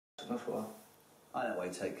that's why. I know why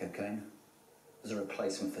you take cocaine. It was a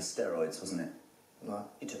replacement for steroids, wasn't it? No.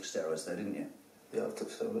 You took steroids though, didn't you? Yeah, I took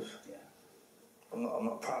steroids. Yeah. I'm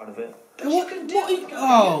not proud of it. What are you...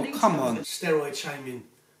 Oh, come on. Steroid shaming.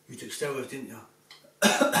 You took steroids, didn't you?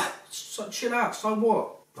 So, chill out, so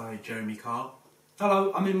what? Hey, Jeremy Carr.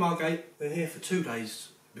 Hello, I'm in Margate. We're here for 2 days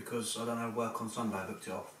because I don't have work on Sunday, I booked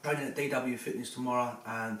it off. Training at DW Fitness tomorrow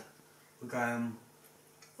and we're going...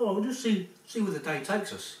 Oh, we'll just see where the day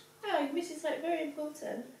takes us. Oh, which is like very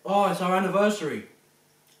important. Oh, it's our anniversary.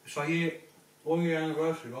 It's our 1 year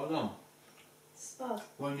anniversary, well done. Spud.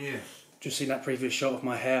 1 year. Just seen that previous shot of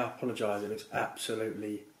my hair. Apologise, it looks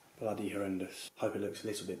absolutely bloody horrendous. Hope it looks a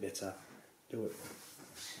little bit better. Do it.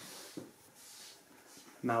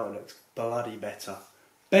 Now it looks bloody better.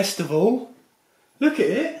 Best of all, look at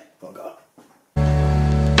it. Oh God.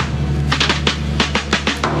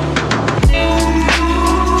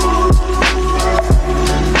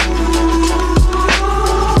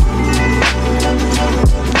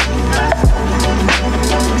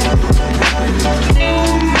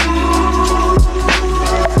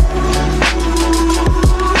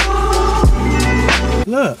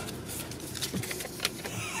 Look.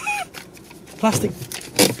 Plastic.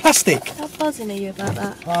 How buzzing are you about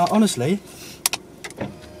that? Honestly,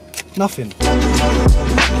 nothing.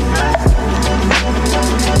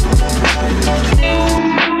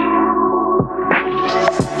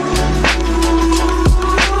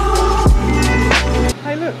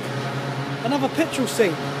 Hey look, another petrol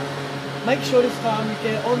sink. Make sure this time you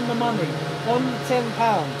get on the money, on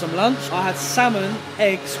 £10. Some lunch. I had salmon,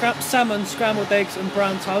 eggs, salmon, scrambled eggs and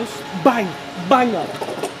brown toast. Bang! Banger!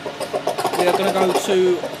 We are going to go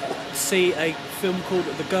to see a film called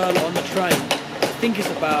The Girl on the Train. I think it's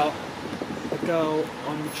about a girl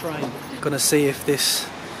on the train. Going to see if this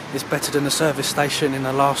is better than the service station in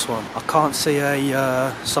the last one. I can't see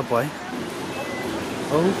a subway.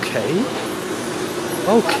 Okay.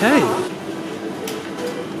 Okay.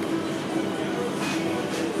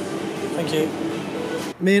 Thank you.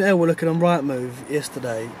 Me and Elle were looking on Rightmove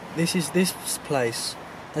yesterday. This place.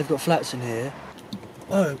 They've got flats in here.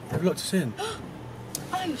 Oh, they've locked us in.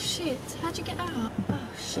 Oh shit! How'd you get out? Oh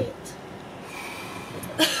shit!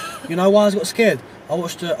 You know why I got scared? I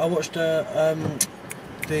watched the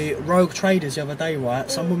Rogue Traders the other day.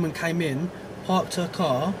 Right, some woman came in, parked her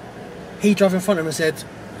car. He drove in front of him and said,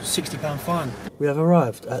 £60 fine. We have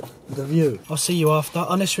arrived at the View. I'll see you after.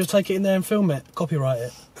 Unless we'll take it in there and film it, copyright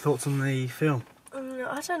it. Thoughts on the film?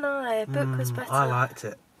 I don't know. The book was better. I liked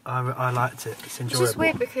it. I liked it. It's enjoyable. It's just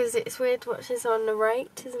weird because it's weird watching this on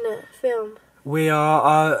narrate, isn't it? Film. We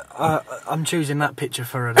are. I'm choosing that picture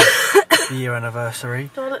for the year anniversary.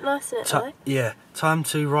 Do I look nice in it, though? Yeah. Time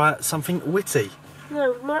to write something witty.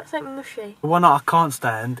 No, write something mushy. The one that I can't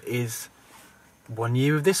stand is 1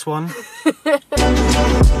 year of this one.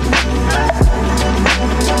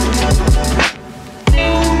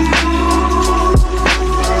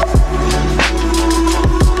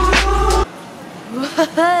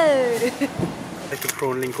 Like a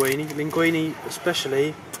prawn linguine. Linguine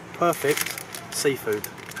especially perfect seafood.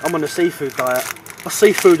 I'm on a seafood diet. I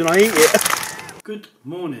see food and I eat it. Good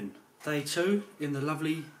morning. Day 2 in the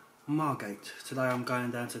lovely Margate. Today I'm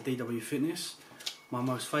going down to DW Fitness, my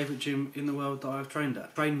most favourite gym in the world that I've trained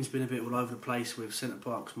at. Training's been a bit all over the place with Centre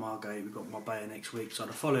Parks, Margate. We've got Marbella next week, so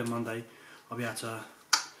the following Monday I'll be able to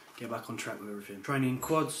get back on track with everything. Training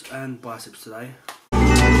quads and biceps today.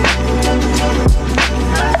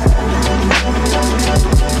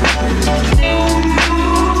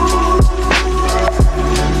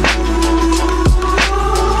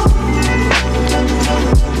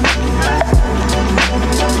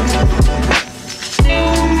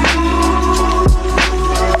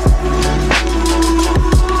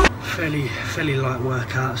 Fairly light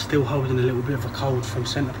workout, still holding a little bit of a cold from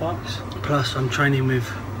Centre Parks. Plus I'm training with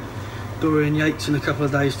Dorian Yates in a couple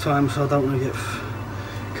of days time, so I don't want to get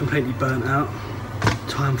completely burnt out.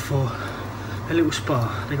 Time for a little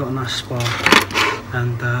spa. They got a nice spa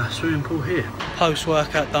and swimming pool here. Post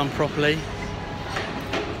workout done properly.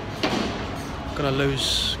 Gonna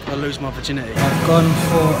lose my virginity. I've gone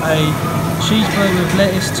for a cheeseburger with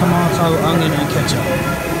lettuce, tomato, onion and ketchup.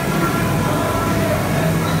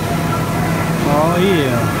 Oh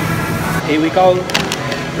yeah. Here we go.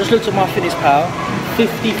 Just looked at my Fitness Pal.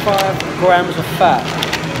 55 grams of fat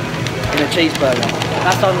in a cheeseburger.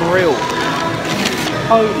 That's unreal.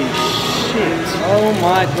 Holy shit. Oh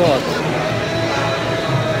my god.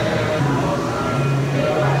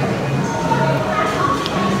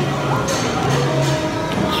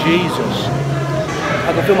 Jesus.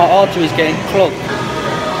 I can feel my arteries getting clogged.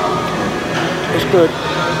 It's good.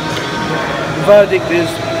 The verdict is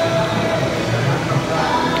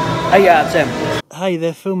 8 out of 10. Hey,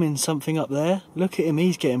 they're filming something up there. Look at him,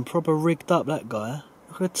 he's getting proper rigged up, that guy.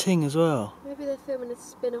 Look at the ting as well. Maybe they're filming a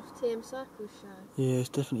spin-off TM Cycles show. Yeah, it's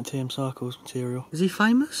definitely TM Cycles material. Is he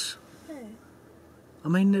famous? Yeah. I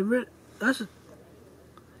mean, that's...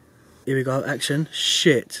 Here we go, action.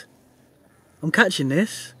 Shit. I'm catching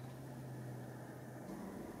this.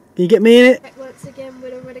 Can you get me in it? Once again,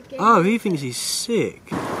 with a renegade. Oh, he thinks he's sick.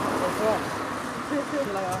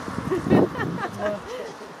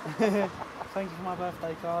 Thank you for my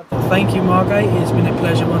birthday card. Thank you, Margate. It's been a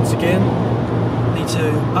pleasure once again. Need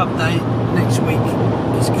to update next week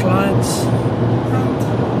his clients, and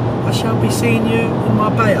I shall be seeing you in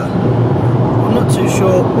Marbella. I'm not too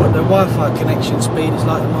sure what the Wi-Fi connection speed is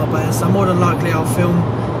like in Marbella, so more than likely I'll film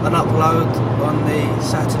and upload on the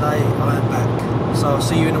Saturday I am back. So I'll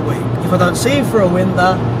see you in a week. If I don't see you for a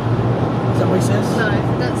window, is that what he says? No,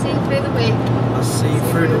 don't see you through the week. I'll see you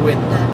through the